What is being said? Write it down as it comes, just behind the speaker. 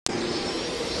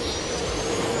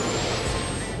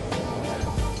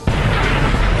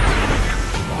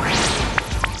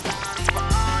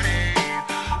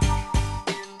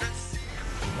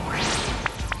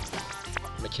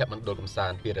លកំសា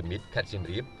ន្តពីរ៉ាមីតខេត្តសៀម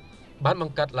រាបបានប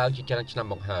ង្កើតឡើងជាច្រើនឆ្នាំ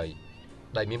មកហើយ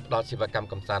ដែលមានផ្ដល់សេវាកម្ម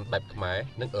កំសាន្តបែបខ្មែរ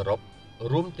និងអឺរ៉ុប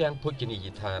រួមទាំងភោជនីយ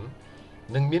ដ្ឋាន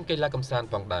និងមានកីឡាកំសាន្ត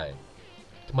ផងដែរ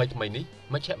ថ្មីនេះ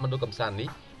មជ្ឈមណ្ឌលកំសាន្តនេះ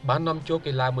បាននាំចូល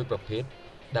កីឡាមួយប្រភេទ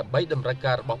ដើម្បីតម្រូវ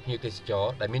ការរបស់ភ្ញៀវទេសចរ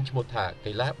ដែលមានឈ្មោះថា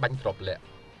កីឡាបាញ់គ្រាប់លាក់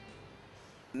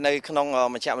នៅក្នុង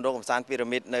មជ្ឈមណ្ឌលកំសាន្តពីរ៉ា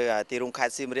មីតនៅទីរួមខេ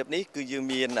ត្តសៀមរាបនេះគឺយើង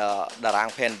មានតារាង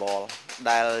paintball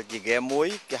ដែលជាហ្គេមមួយ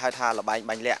គេហៅថាល្បែង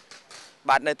បាញ់លាក់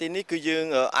បាទនៅទីនេះគឺយើង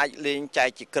អាចលេងចែក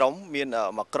ជាក្រុមមាន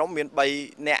មួយក្រុមមាន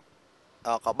3នាក់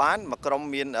ក៏បានមួយក្រុម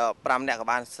មាន5នាក់ក៏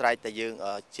បានស្រេចតែយើង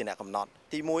ជាអ្នកកំណត់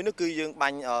ទី1នោះគឺយើងបា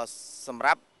ញ់សម្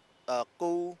រាប់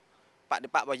គូបដិ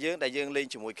បករបស់យើងដែលយើងលេង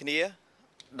ជាមួយគ្នា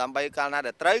ដើម្បីកាលណា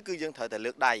ដែលត្រូវគឺយើងត្រូវតែ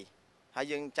លើកដៃហើយ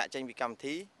យើងចាក់ចេញពីកម្មវិ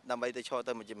ធីដើម្បីទៅឈរ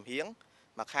ទៅមួយចំហៀង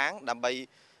មកខាងដើម្បី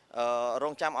រ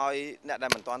ងចាំឲ្យអ្នកដែ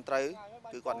លមិនទាន់ត្រូវ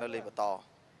គឺគាត់នៅលេងបន្ត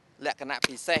លក្ខណៈ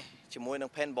ពិសេសជាមួយនឹង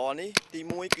paintball នេះទី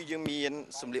1គឺយើងមាន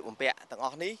សម្លៀកបំពាក់ទាំងអ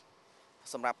ស់នេះ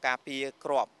សម្រាប់ការពារ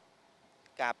គ្រាប់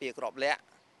លាក់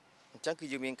អញ្ចឹងគឺ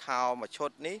យើងមានខោមួយឈុត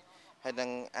នេះហើយនឹង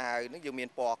អាវនេះយើងមាន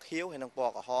ពណ៌ខៀវហើយនិងព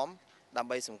ណ៌ក្រហមដើម្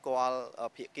បីសម្គាល់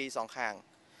ភាគីសងខាង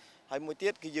ហើយមួយទៀ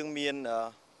តគឺយើងមាន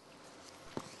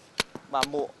បា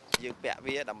មួកយើងពាក់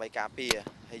វាដើម្បីការពារ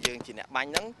ហើយយើងជាអ្នកបាញ់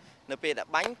ហ្នឹងនៅពេលដែល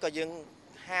បាញ់ក៏យើង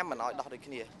ហាមមិនឲ្យដោះដូច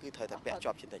គ្នាគឺត្រូវតែពាក់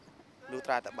ជាប់ជានិច្ចលុះ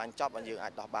ត្រាតែបាញ់ចប់ហើយយើងអា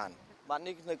ចដោះបានបាទ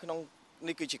នេះនៅក្នុង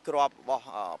នេះគឺជាគ្រាប់របស់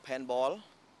paintball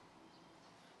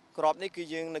គ្រាប់នេះគឺ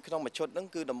យើងនៅក្នុងមួយឈុតហ្នឹង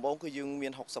គឺដំបូងគឺយើងមា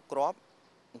ន60គ្រាប់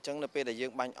អញ្ចឹងនៅពេលដែលយើ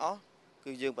ងបាញ់អស់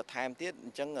គឺយើងបន្ថែមទៀតអ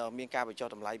ញ្ចឹងមានការបញ្ចុះ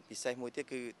តម្លៃពិសេសមួយទៀត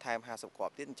គឺថែម50គ្រា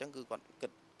ប់ទៀតអញ្ចឹងគឺគាត់គិ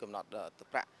តកំណត់ទឹក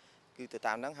ប្រាក់គឺទៅ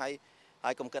តាមហ្នឹងហើ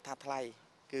យកុំគិតថាថ្លៃ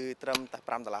គឺត្រឹមតែ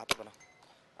$5ទៅប៉ុណ្ណោះ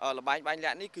ល្បែងបាញ់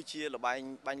លាក់នេះគឺជាល្បែង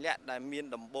បាញ់លាក់ដែលមាន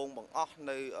ដំបូងបង្អស់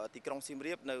នៅទីក្រុងសៀម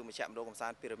រាបនៅមជ្ឈមណ្ឌលកំសា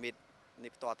ន្តពីរ៉ាមីត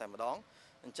នេះផ្ទាល់តែម្ដង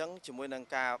អញ្ចឹងជាមួយនឹង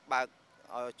ការបើក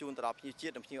ជូនទៅដល់ភ្ញៀវជា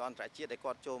តិនិងភ្ញៀវអន្តរជាតិដែល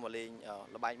គាត់ចូលមកលេង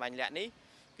ល្បែងបាញ់លាក់នេះ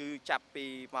គឺចាប់ពី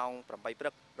ម៉ោង8ព្រឹ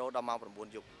ករហូតដល់ម៉ោង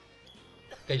9យប់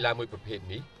កីឡាមួយប្រភេទ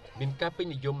នេះមានការពេញ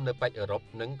និយមនៅប៉ែកអឺរ៉ុប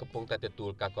និងកំពុងតែទទួ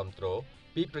លការគាំទ្រ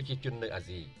ពីប្រជាជននៅអា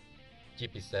ស៊ីជា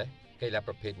ពិសេសកីឡា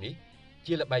ប្រភេទនេះ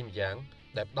ជាល្បែងម្យ៉ាង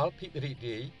ដែលផ្ដល់ភាពរីក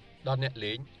រាយដល់អ្នក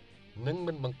លេងនិង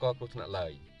មិនបង្កគ្រោះថ្នាក់ឡើ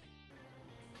យ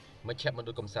មជ្ឈមណ្ឌ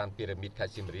លកំសាន្តពីរ៉ាមីតខេ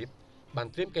ត្តសៀមរាបបាន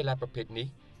ត្រៀមកីឡាប្រភេទនេះ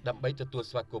ដើម្បីទទួល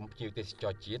ស្វាគមន៍ភ្ញៀវទេសច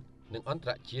រជាតិនិងអន្ត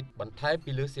រជាតិបន្ថែម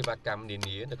ពីលើសេវាកម្មនា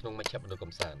នានៅក្នុងមជ្ឈមណ្ឌល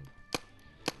កំសាន្ត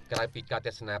ក្រៅពីការទ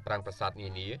ស្សនាប្រាង្គប្រាសាទនា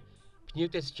នាភ្ញៀវ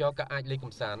ទេសចរក៏អាចលេងក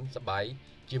ម្សាន្តសប្បាយ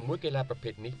ជាមួយកីឡាប្រភេ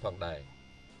ទនេះផងដែរ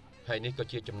ហើយនេះក៏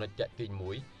ជាចំណុចទាក់ទាញ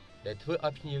មួយដែលធ្វើ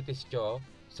ឲ្យភ្ញៀវទេសចរ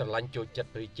ស្រឡាញ់ចូលចិត្ត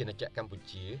ប្រជាជាតិកម្ពុ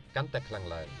ជាកាន់តែខ្លាំង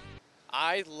ឡើង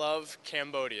I love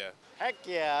Cambodia. Heck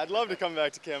yeah, I'd love to come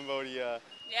back to Cambodia.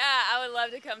 Yeah, I would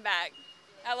love to come back.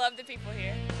 I love the people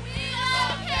here. We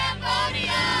love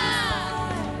Cambodia!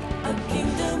 A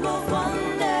kingdom of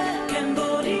wonder,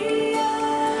 Cambodia.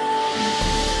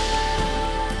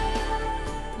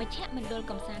 មជ្ឈមណ្ឌល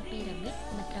កំសាន្តពីរ៉ាមីត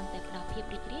មិនត្រឹមតែផ្ដល់ភាព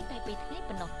រីករាយតែពេលថ្ងៃ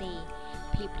ប៉ុណ្ណោះទេ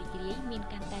ភាពរីករាយមាន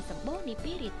កាន់តែសម្បូរនា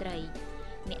ពេលរាត្រី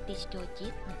អ្នកទេសចរជា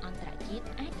តិនិងអន្តរជាតិ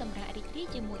អាចសម្រាករីករាយ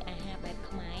ជាមួយអាហារបែប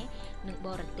ខ្មែរនិងប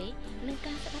រទេសនិង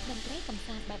ការស្ដាប់តន្ត្រីកម្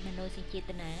សាន្តបែបមនោសញ្ចេ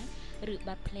តនាឬប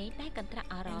ទភ្លេងដែលកន្ត្រាក់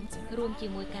អារម្មណ៍រួមជា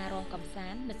មួយការរាំកម្សា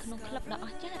ន្តនៅក្នុងក្លឹបដ៏អ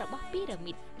ស្ចារ្យរបស់ពីរ៉ា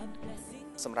មីត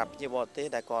សម្រាប់ភ្ញៀវបរទេស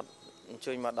ដែលគាត់អញ្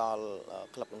ជើញមកដល់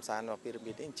ក្លឹបកម្សាន្តរបស់ពីរ៉ា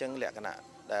មីតនេះអញ្ចឹងលក្ខណៈ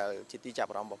ដែលជាទីចាប់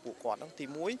អារម្មណ៍របស់ពួកគាត់ហ្នឹងទី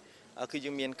1គឺ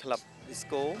យើងមានក្លឹប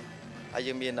disco ហើយ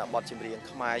យើងមានបទចម្រៀង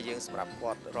ខ្មែរយើងសម្រាប់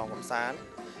គាត់រាំកម្សាន្ត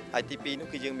ហើយទី2នោះ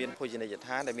គឺយើងមានភោជនីយដ្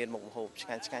ឋានដែលមានមុខម្ហូបឆ្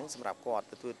ងាញ់សម្រាប់គាត់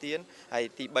ទទួលទានហើយ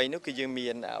ទី3នោះគឺយើងមា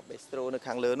ន bistro នៅ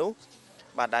ខាងលើនោះ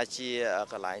បាទដែលជា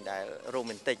កន្លែងដែល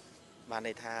romantic បាន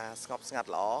ន័យថាស្ងប់ស្ងាត់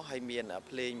ល្អហើយមាន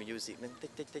ភ្លេង music នឹងតិ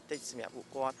ចសម្រាប់ពួក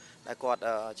គាត់ដែលគាត់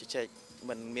ជជែក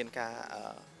មិនមានការ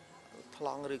ថ្ល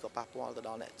ង់ឬក៏ប៉ះពាល់ទៅដ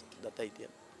ល់អ្នកដទៃទៀត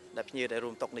ដែលភ្ញៀវដែល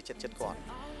រួមតុនៅចិត្តគាត់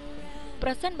ប្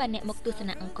រសិនបើអ្នកមកទស្ស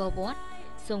នាអង្គរវត្ត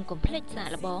សូមកុំភ្លេចសាក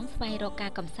ល្បងស្វែងរកកា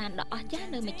រកម្សាន្តដ៏អស្ចារ្យ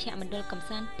នៅមជ្ឈមណ្ឌលកម្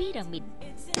សាន្តពីរ៉ាមីត